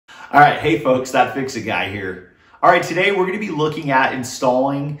All right, hey folks, that Fix-It guy here. All right, today we're gonna be looking at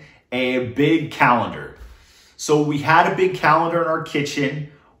installing a big calendar. So we had a big calendar in our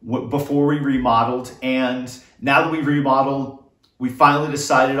kitchen before we remodeled, and now that we remodeled, we finally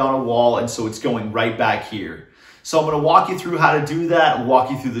decided on a wall, and so it's going right back here. So I'm gonna walk you through how to do that, walk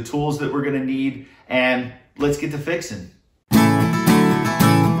you through the tools that we're gonna need, and let's get to fixing.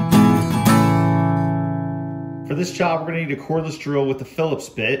 For this job, we're gonna need a cordless drill with the Phillips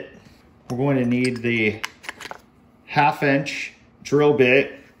bit. We're going to need the 1/2 inch drill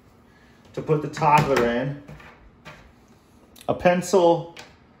bit to put the toggler in, a pencil,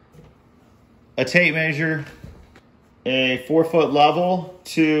 a tape measure, a 4-foot level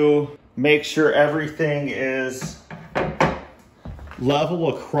to make sure everything is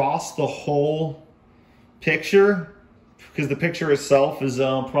level across the whole picture, because the picture itself is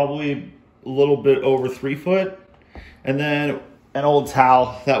probably a little bit over 3 foot. And then an old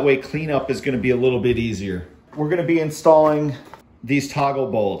towel, that way cleanup is going to be a little bit easier. We're going to be installing these toggle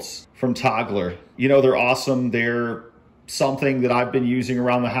bolts from Toggler. You know, they're awesome. They're something that I've been using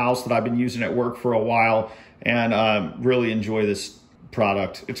around the house, that I've been using at work for a while, and really enjoy this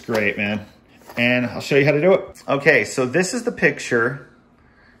product. It's great, man. And I'll show you how to do it. Okay, so this is the picture,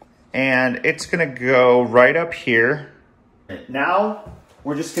 and it's going to go right up here. Now,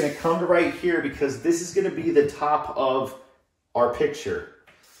 we're just gonna come to right here because this is gonna be the top of our picture.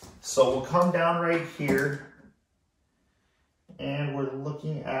 So we'll come down right here, and we're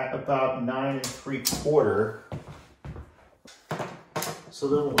looking at about 9 3/4. So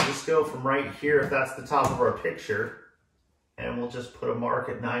then we'll just go from right here, if that's the top of our picture, and we'll just put a mark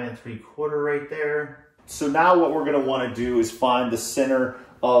at 9 3/4 right there. So now what we're gonna wanna do is find the center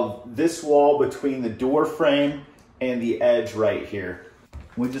of this wall between the door frame and the edge right here.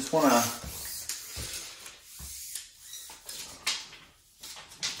 We just want to,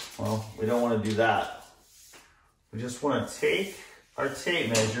 well, we don't want to do that. We just want to take our tape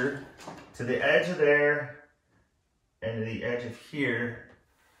measure to the edge of there and to the edge of here.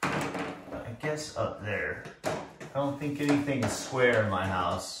 I guess up there. I don't think anything is square in my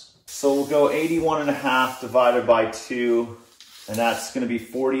house. So we'll go 81.5 divided by 2, and that's going to be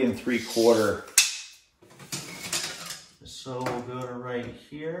 40 3/4. So we'll go to right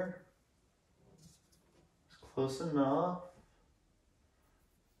here. It's close enough.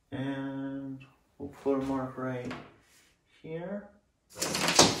 And we'll put a mark right here.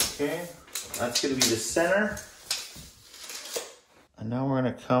 Okay, that's gonna be the center. And now we're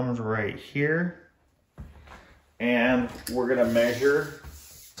gonna come to right here. And we're gonna measure.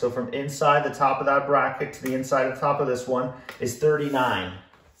 So from inside the top of that bracket to the inside of the top of this one is 39.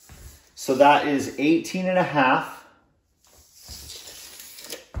 So that is 18.5.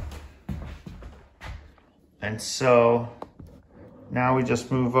 And so now we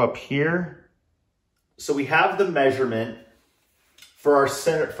just move up here. So we have the measurement for our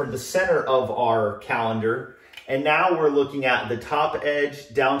center, for the center of our calendar. And now we're looking at the top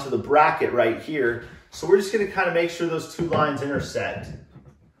edge down to the bracket right here. So we're just gonna kind of make sure those two lines intersect.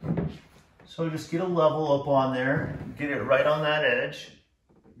 So just get a level up on there, get it right on that edge.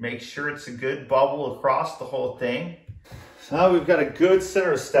 Make sure it's a good bubble across the whole thing. So now we've got a good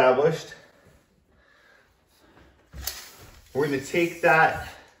center established. We're going to take that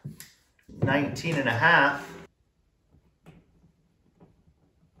 19.5,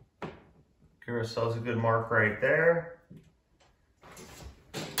 give ourselves a good mark right there.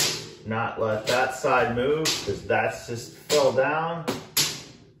 Not let that side move because that's just fell down.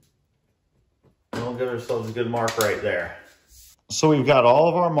 And we'll give ourselves a good mark right there. So we've got all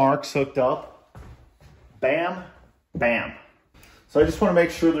of our marks hooked up. Bam, bam. So I just want to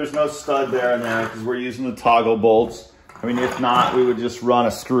make sure there's no stud there in there because we're using the toggle bolts. I mean, if not, we would just run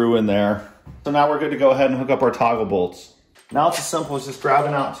a screw in there. So now we're good to go ahead and hook up our toggle bolts. Now it's as simple as just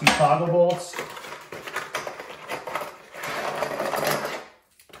grabbing out 2 toggle bolts.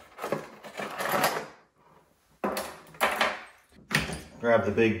 Grab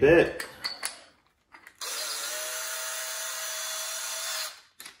the big bit.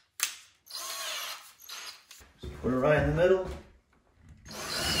 Just put it right in the middle.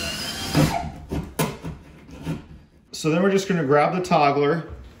 So then we're just gonna grab the toggler.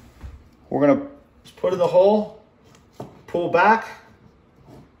 We're gonna just put it in the hole, pull back.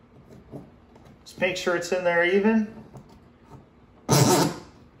 Just make sure it's in there even.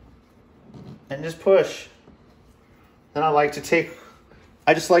 And just push. Then I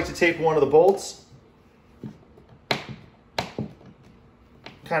just like to take one of the bolts,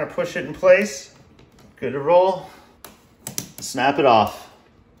 kind of push it in place. Good to roll. Snap it off.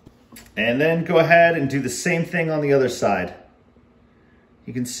 And then go ahead and do the same thing on the other side.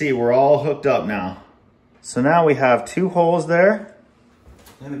 You can see we're all hooked up now. So now we have 2 holes there.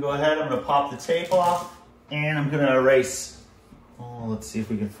 I'm gonna go ahead, I'm gonna pop the tape off and I'm gonna erase. Oh, let's see if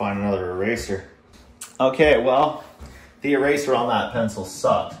we can find another eraser. Okay, well, the eraser on that pencil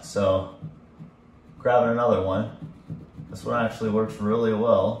sucked, so grabbing another one. This one actually works really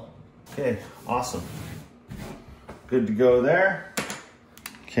well. Okay, awesome. Good to go there.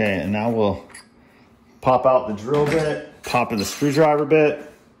 Okay, and now we'll pop out the drill bit, pop in the screwdriver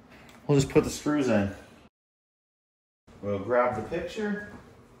bit. We'll just put the screws in. We'll grab the picture.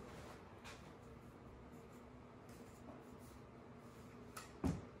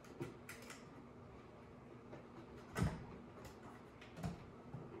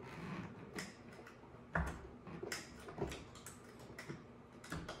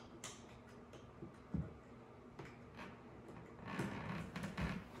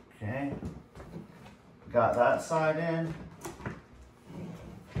 Okay, got that side in.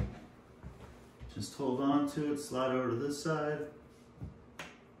 Just hold on to it, slide over to this side.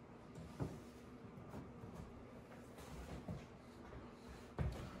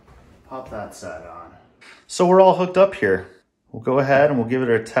 Pop that side on. So we're all hooked up here. We'll go ahead and we'll give it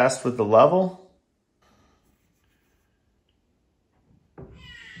a test with the level.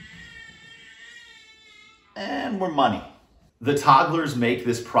 And we're money. The Togglers make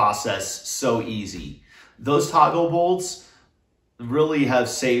this process so easy. Those toggle bolts really have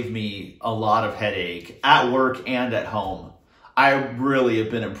saved me a lot of headache at work and at home. I really have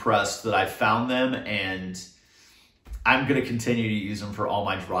been impressed that I found them, and I'm gonna continue to use them for all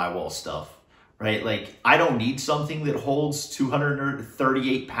my drywall stuff, right? Like, I don't need something that holds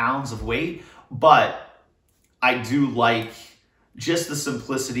 238 pounds of weight, but I do like just the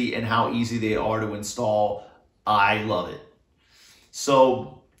simplicity and how easy they are to install. I love it.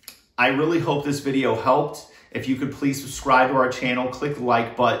 So I really hope this video helped. If you could please subscribe to our channel, click the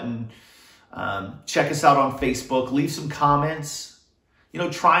like button, check us out on Facebook, leave some comments,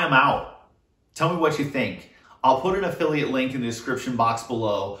 try them out. Tell me what you think. I'll put an affiliate link in the description box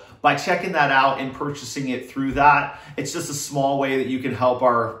below. By checking that out and purchasing it through that, it's just a small way that you can help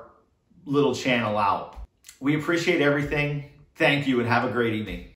our little channel out. We appreciate everything. Thank you and have a great evening.